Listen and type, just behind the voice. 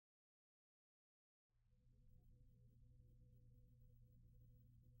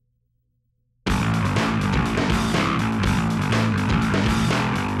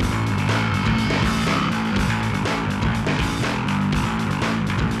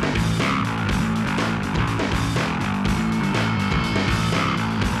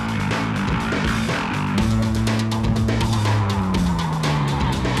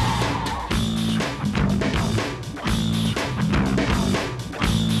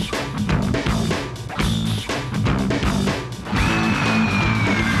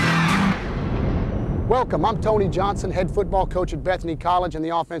Welcome, I'm Tony Johnson, head football coach at Bethany College and the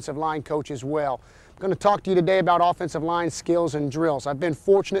offensive line coach as well. I'm going to talk to you today about offensive line skills and drills. I've been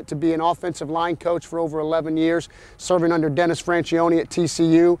fortunate to be an offensive line coach for over 11 years, serving under Dennis Franchione at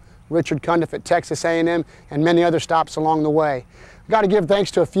TCU, Richard Cundiff at Texas A&M, and many other stops along the way. I've got to give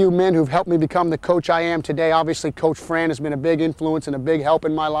thanks to a few men who've helped me become the coach I am today. Obviously, Coach Fran has been a big influence and a big help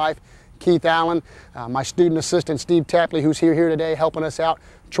in my life. Keith Allen, my student assistant Steve Tapley, who's here today helping us out,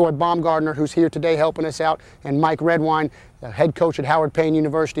 Troy Baumgardner, who's here today helping us out, and Mike Redwine, the head coach at Howard Payne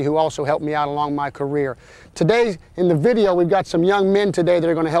University, who also helped me out along my career. Today, in the video, we've got some young men today that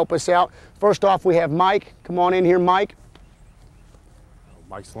are going to help us out. First off, we have Mike. Come on in here, Mike.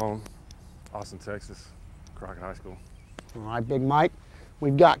 Mike Sloan, Austin, Texas, Crockett High School. All right, Big Mike.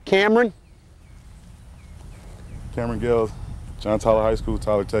 We've got Cameron. Cameron Gills, John Tyler High School,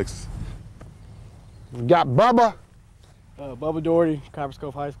 Tyler, Texas. We've got Bubba. Bubba Doherty, Copper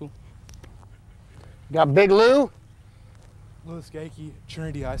Cove High School. We've got Big Lou. Louis Gakey,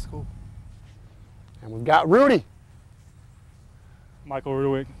 Trinity High School. And we've got Rudy. Michael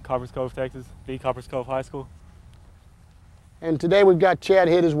Rudick, Copper Cove, Texas, B Copper Cove High School. And today we've got Chad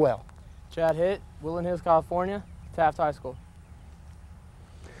Hitt as well. Chad Hitt, Woodland Hills, California, Taft High School.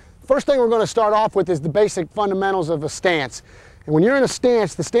 First thing we're going to start off with is the basic fundamentals of a stance. And when you're in a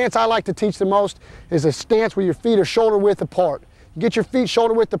stance, the stance I like to teach the most is a stance where your feet are shoulder width apart. You get your feet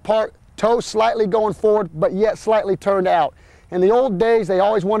shoulder width apart, toes slightly going forward, but yet slightly turned out. In the old days, they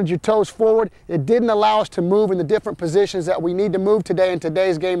always wanted your toes forward. It didn't allow us to move in the different positions that we need to move today in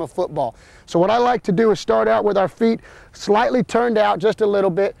today's game of football. So what I like to do is start out with our feet slightly turned out just a little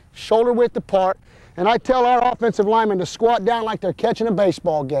bit, shoulder width apart. And I tell our offensive linemen to squat down like they're catching a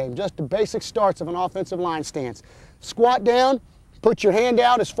baseball game, just the basic starts of an offensive line stance. Squat down, put your hand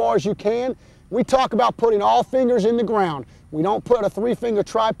out as far as you can. We talk about putting all fingers in the ground. We don't put a 3-finger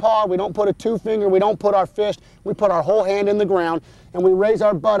tripod, we don't put a 2-finger, we don't put our fist, we put our whole hand in the ground, and we raise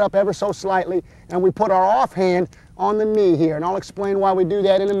our butt up ever so slightly, and we put our off hand on the knee here, and I'll explain why we do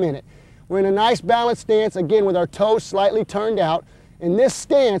that in a minute. We're in a nice balanced stance, again with our toes slightly turned out. In this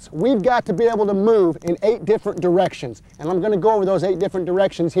stance, we've got to be able to move in 8 different directions, and I'm going to go over those 8 different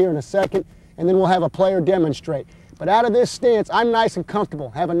directions here in a second, and then we'll have a player demonstrate. But out of this stance, I'm nice and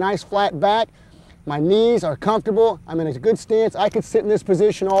comfortable. Have a nice flat back. My knees are comfortable. I'm in a good stance. I could sit in this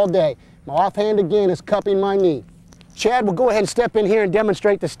position all day. My offhand again is cupping my knee. Chad will go ahead and step in here and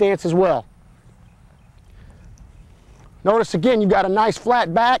demonstrate the stance as well. Notice again, you've got a nice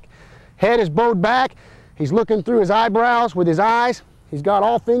flat back. Head is bowed back. He's looking through his eyebrows with his eyes. He's got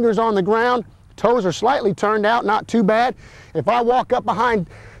all fingers on the ground. Toes are slightly turned out, not too bad. If I walk up behind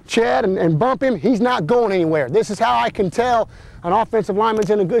Chad and bump him, he's not going anywhere. This is how I can tell an offensive lineman's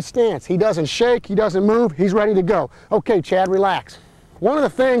in a good stance. He doesn't shake, he doesn't move, he's ready to go. Okay, Chad, relax. One of the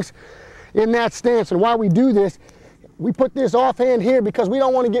things in that stance and why we do this, we put this offhand here because we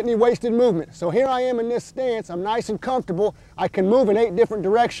don't want to get any wasted movement. So here I am in this stance, I'm nice and comfortable. I can move in 8 different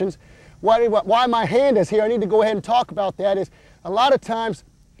directions. Why my hand is here, I need to go ahead and talk about that, is a lot of times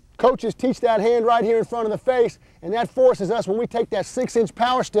coaches teach that hand right here in front of the face, and that forces us, when we take that 6-inch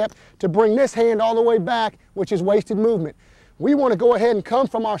power step, to bring this hand all the way back, which is wasted movement. We want to go ahead and come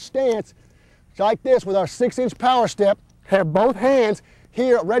from our stance like this with our 6-inch power step, have both hands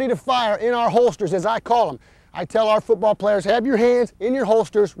here ready to fire in our holsters, as I call them. I tell our football players, have your hands in your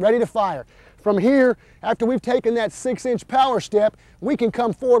holsters ready to fire. From here, after we've taken that 6-inch power step, we can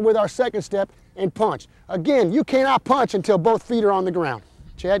come forward with our second step and punch. Again, you cannot punch until both feet are on the ground.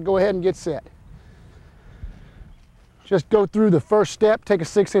 Chad, go ahead and get set. Just go through the first step, take a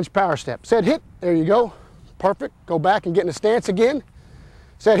 6-inch power step. Set, hit, there you go. Perfect. Go back and get in a stance again.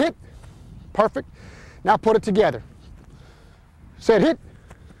 Set, hit, perfect. Now put it together. Set, hit,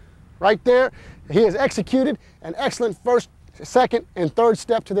 right there. He has executed an excellent first, second, and third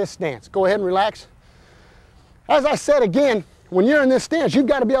step to this stance. Go ahead and relax. As I said again, when you're in this stance, you've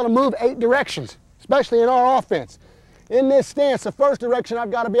got to be able to move 8 directions, especially in our offense. In this stance, the first direction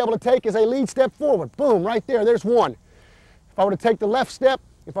I've got to be able to take is a lead step forward. Boom, right there, there's 1. If I were to take the left step,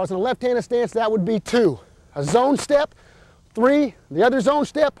 if I was in a left-handed stance, that would be 2. A zone step, 3. The other zone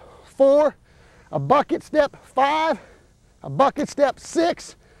step, 4. A bucket step, 5. A bucket step,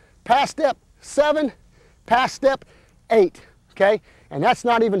 6. Pass step, 7. Pass step, 8. Okay? And that's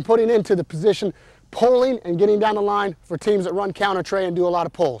not even putting into the position pulling and getting down the line for teams that run counter tray and do a lot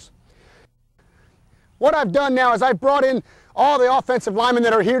of pulls. What I've done now is I've brought in all the offensive linemen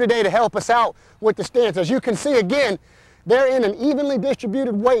that are here today to help us out with the stance. As you can see again, they're in an evenly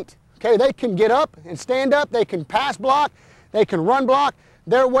distributed weight. Okay, they can get up and stand up, they can pass block, they can run block.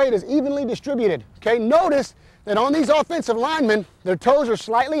 Their weight is evenly distributed. Okay, notice that on these offensive linemen, their toes are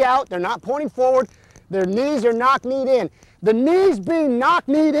slightly out, they're not pointing forward, Their knees are knock-kneed in. The knees being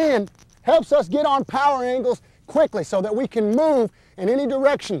knock-kneed in helps us get on power angles quickly so that we can move in any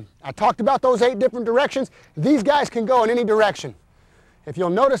direction. I talked about those 8 different directions. These guys can go in any direction. If you'll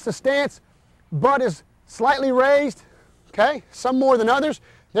notice the stance, butt is slightly raised, okay? Some more than others.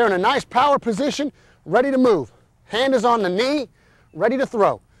 They're in a nice power position, ready to move. Hand is on the knee, ready to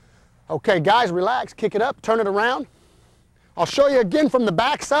throw. Okay, guys, relax, kick it up, turn it around. I'll show you again from the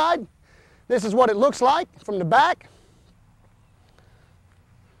back side. This is what it looks like from the back.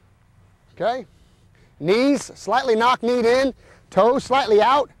 Okay, knees slightly knock-kneed in, toes slightly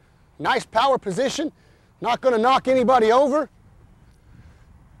out, nice power position, not going to knock anybody over.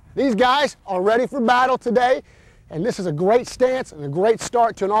 These guys are ready for battle today, and this is a great stance and a great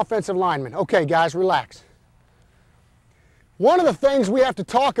start to an offensive lineman. Okay, guys, relax. One of the things we have to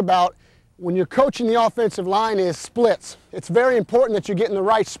talk about when you're coaching the offensive line is splits. It's very important that you're getting the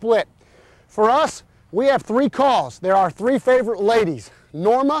right split. For us, we have 3 calls. There are 3 favorite ladies,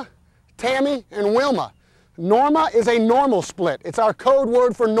 Norma, Tammy, and Wilma. Norma is a normal split. It's our code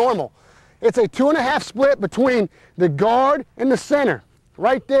word for normal. It's a 2.5 split between the guard and the center.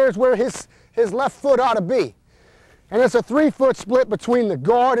 Right there is where his left foot ought to be. And it's a 3-foot split between the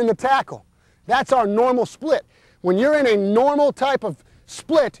guard and the tackle. That's our normal split. When you're in a normal type of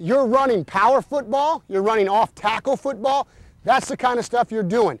split, you're running power football, you're running off-tackle football. That's the kind of stuff you're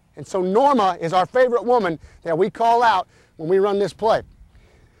doing. And so Norma is our favorite woman that we call out when we run this play.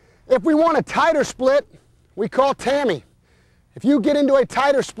 If we want a tighter split, we call Tammy. If you get into a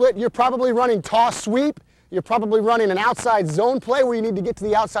tighter split, you're probably running toss sweep. You're probably running an outside zone play where you need to get to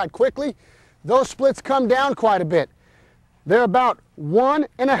the outside quickly. Those splits come down quite a bit. They're about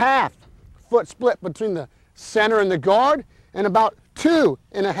 1.5 foot split between the center and the guard, and about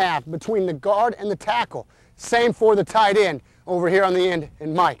 2.5 between the guard and the tackle. Same for the tight end over here on the end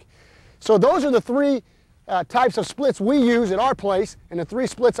and Mike. So those are the 3 types of splits we use at our place, and the 3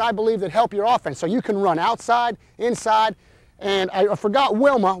 splits I believe that help your offense. So you can run outside, inside, and I forgot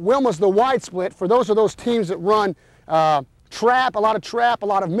Wilma. Wilma's the wide split. For those teams that run trap, a lot of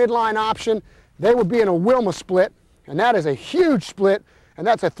midline option, they would be in a Wilma split, and that is a huge split, and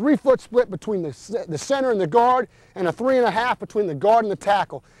that's a 3-foot split between the center and the guard, and a 3.5 between the guard and the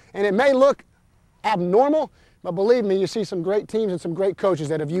tackle. And it may look abnormal, but believe me, you see some great teams and some great coaches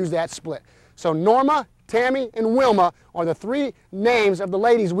that have used that split. So Norma, Tammy, and Wilma are the 3 names of the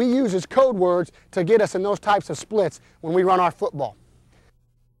ladies we use as code words to get us in those types of splits when we run our football.